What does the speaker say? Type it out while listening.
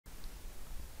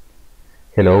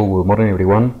Hello, good morning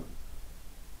everyone.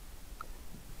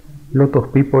 Lot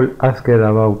of people asked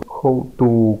about how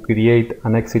to create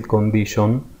an exit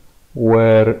condition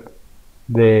where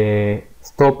the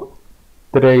stop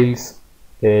trails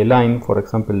a line, for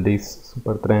example this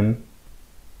super trend.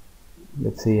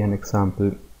 Let's see an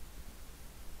example.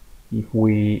 If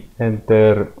we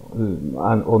enter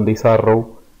on this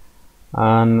arrow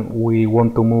and we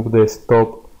want to move the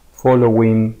stop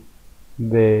following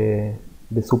the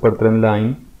super trend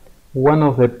line, one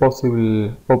of the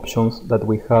possible options that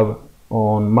we have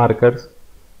on markers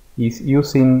is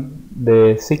using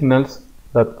the signals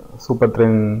that super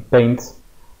trend paints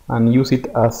and use it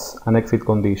as an exit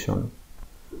condition.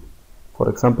 For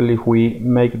example, if we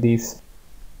make this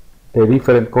a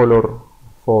different color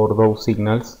for those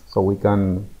signals so we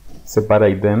can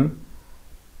separate them,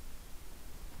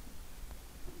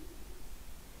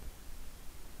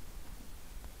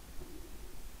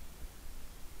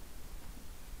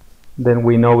 then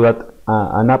we know that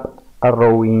an up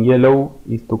arrow in yellow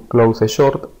is to close a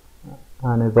short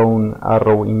and a down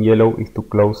arrow in yellow is to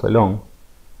close a long.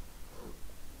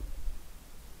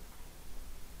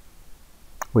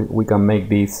 We can make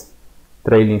this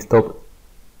trailing stop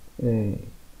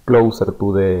closer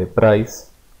to the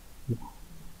price,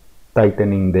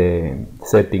 tightening the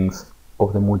settings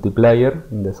of the multiplier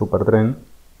in the super trend,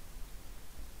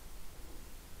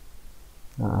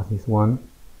 this one.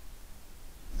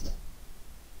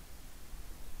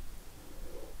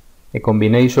 A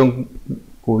combination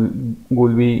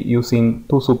will be using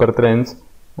two super trends.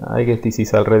 I guess this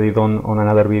is already done on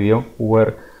another video,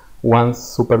 where one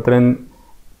super trend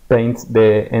paints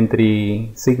the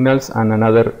entry signals and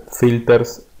another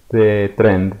filters the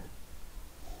trend.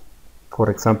 For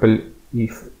example,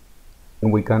 if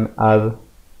we can add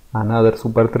another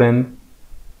super trend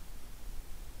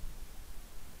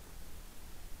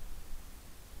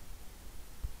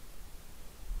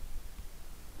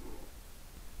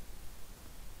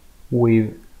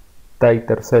with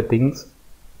tighter settings,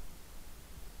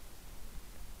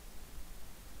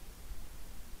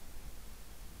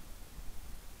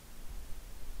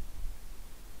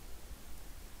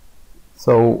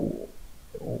 so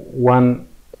one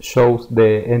shows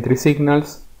the entry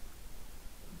signals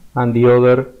and the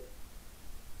other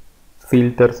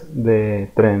filters the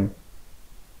trend.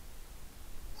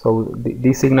 So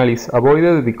this signal is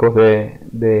avoided because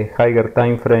the higher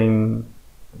time frame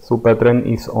super trend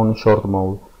is on short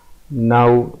mode.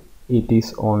 Now it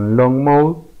is on long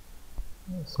mode,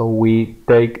 so we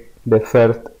take the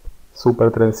first super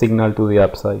trend signal to the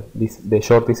upside. The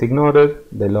short is ignored,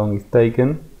 the long is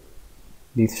taken,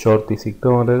 this short is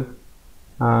ignored,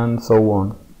 and so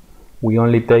on. We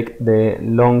only take the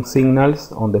long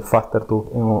signals on the faster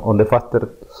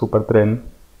super trend.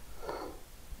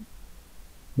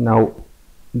 Now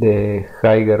the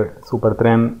higher super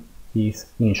trend is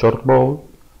in short mode,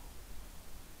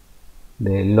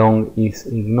 the long is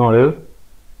ignored,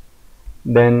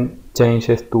 then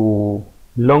changes to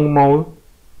long mode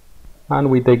and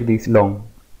we take this long.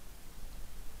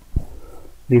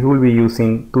 This will be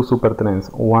using two super trends,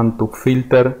 one to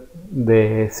filter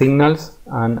the signals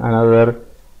and another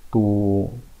to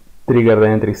trigger the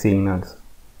entry signals.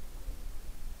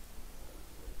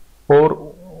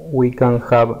 Or we can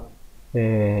have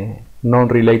a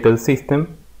non-related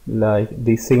system like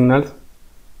these signals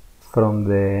from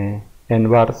the N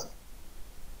bars.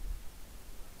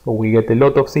 So we get a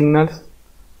lot of signals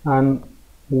and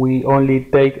we only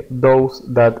take those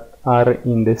that are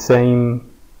in the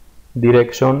same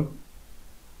direction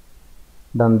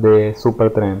than the super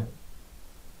trend.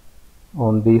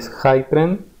 On this high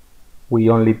trend we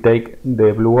only take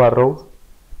the blue arrows,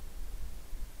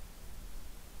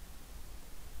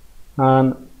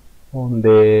 and on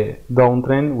the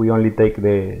downtrend we only take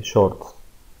the shorts,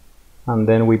 and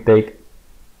then we take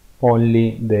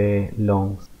only the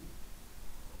longs.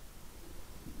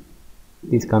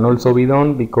 This can also be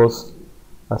done because,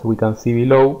 as we can see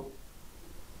below,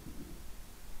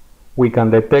 we can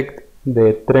detect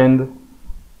the trend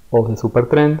of the super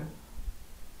trend,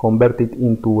 convert it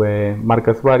into a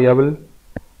markers variable,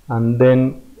 and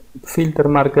then filter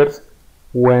markers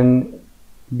when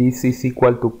this is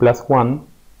equal to +1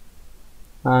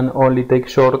 and only take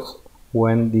shorts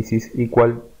when this is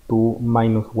equal to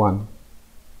 -1.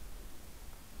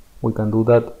 We can do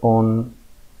that on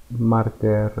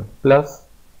marker plus.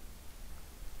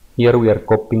 Here we are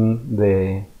copying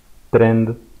the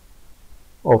trend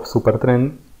of super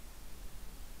trend,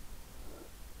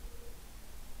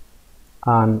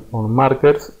 and on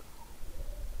markers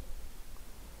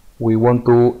we want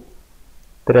to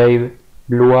trade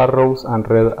blue arrows and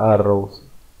red arrows.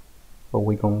 So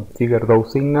we configure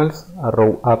those signals, a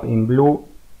row up in blue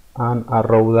and a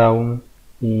row down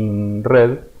in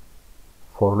red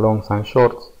for longs and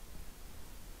shorts.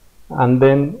 And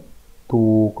then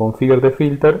to configure the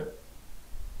filter,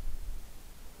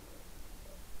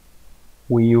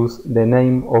 we use the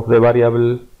name of the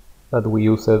variable that we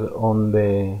used on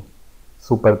the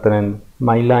super trend.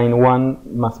 My line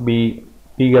 1 must be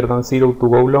bigger than 0 to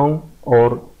go long,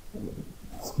 or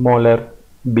smaller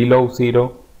below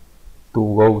 0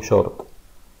 to go short.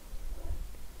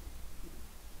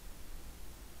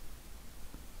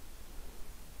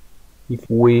 If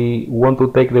we want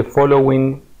to take the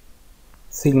following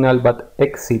signal but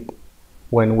exit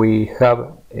when we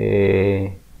have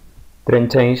a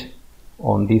trend change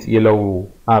on these yellow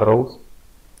arrows,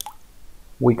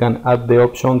 we can add the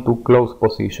option to close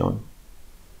position.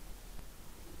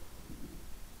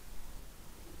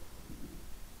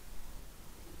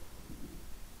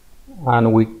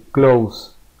 And we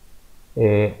close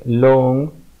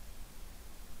long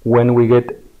when we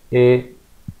get a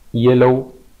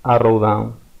yellow arrow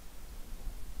down.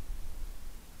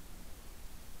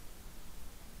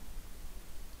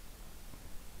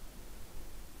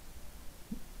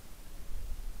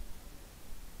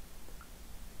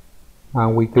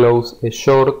 And we close a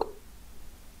short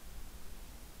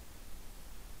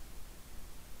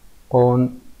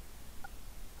on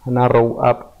an arrow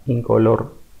up in color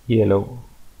yellow.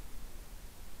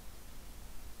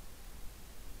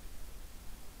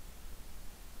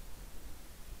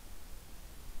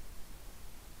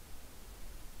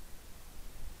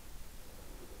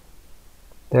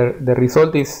 The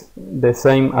result is the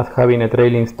same as having a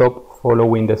trailing stop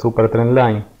following the super trend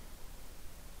line,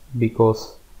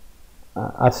 because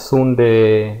as soon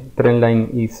the trend line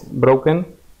is broken,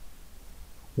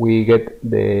 we get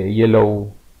the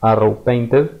yellow arrow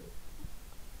painted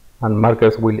and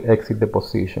markers will exit the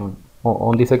position.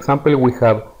 On this example, we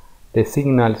have the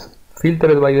signals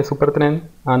filtered by the super trend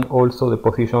and also the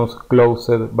positions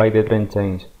closed by the trend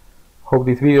change. Hope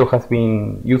this video has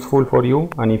been useful for you,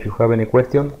 and if you have any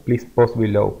question, please post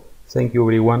below. Thank you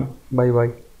everyone. Bye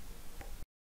bye.